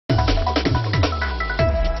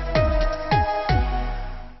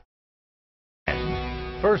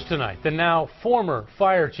First tonight, the now former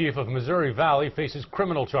fire chief of Missouri Valley faces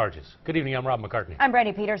criminal charges. Good evening, I'm Rob McCartney. I'm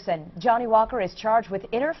Brandy Peterson. Johnny Walker is charged with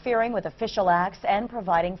interfering with official acts and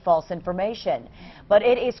providing false information. But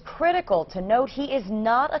it is critical to note he is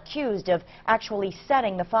not accused of actually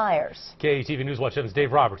setting the fires. KETV News Watch 7's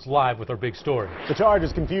Dave Roberts live with our big story. The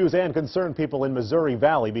charges confuse and concern people in Missouri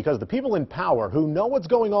Valley because the people in power who know what's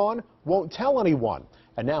going on won't tell anyone.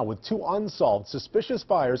 And now, with 2 unsolved suspicious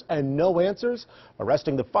fires and no answers,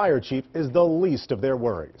 arresting the fire chief is the least of their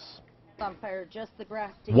worries. On fire, just the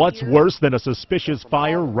grass What's worse than a suspicious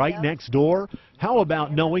fire right next door? How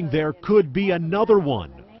about knowing there could be another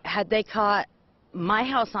one? Had they caught my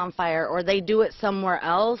house on fire, or they do it somewhere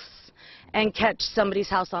else and catch somebody's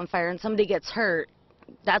house on fire and somebody gets hurt,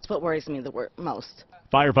 that's what worries me the most.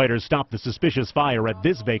 Firefighters stopped the suspicious fire at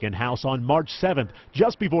this vacant house on March 7th,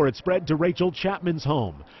 just before it spread to Rachel Chapman's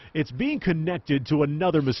home. It's being connected to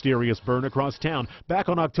another mysterious burn across town back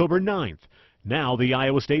on October 9th. Now the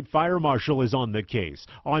Iowa State Fire Marshal is on the case.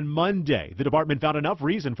 On Monday, the department found enough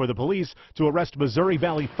reason for the police to arrest Missouri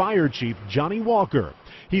Valley Fire Chief Johnny Walker.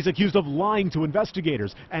 He's accused of lying to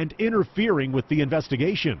investigators and interfering with the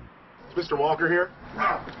investigation. Is Mr. Walker here?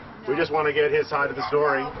 No. We just want to get his side of the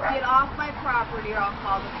story. Get off my property or I'll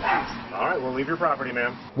call the police. All right, we'll leave your property,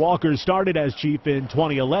 ma'am. Walker started as chief in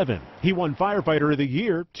 2011. He won Firefighter of the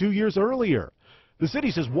Year 2 years earlier. The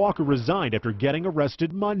city says Walker resigned after getting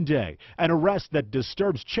arrested Monday, an arrest that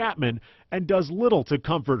disturbs Chapman and does little to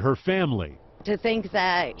comfort her family. To think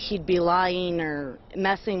that he'd be lying or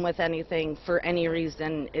messing with anything for any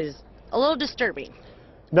reason is a little disturbing.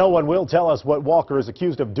 No one will tell us what Walker is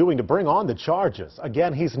accused of doing to bring on the charges.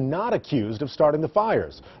 Again, he's not accused of starting the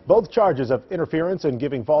fires. Both charges of interference and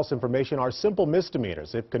giving false information are simple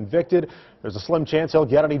misdemeanors. If convicted, there's a slim chance he'll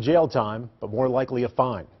get any jail time, but more likely a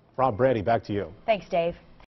fine. Rob, Brady, back to you. Thanks, Dave.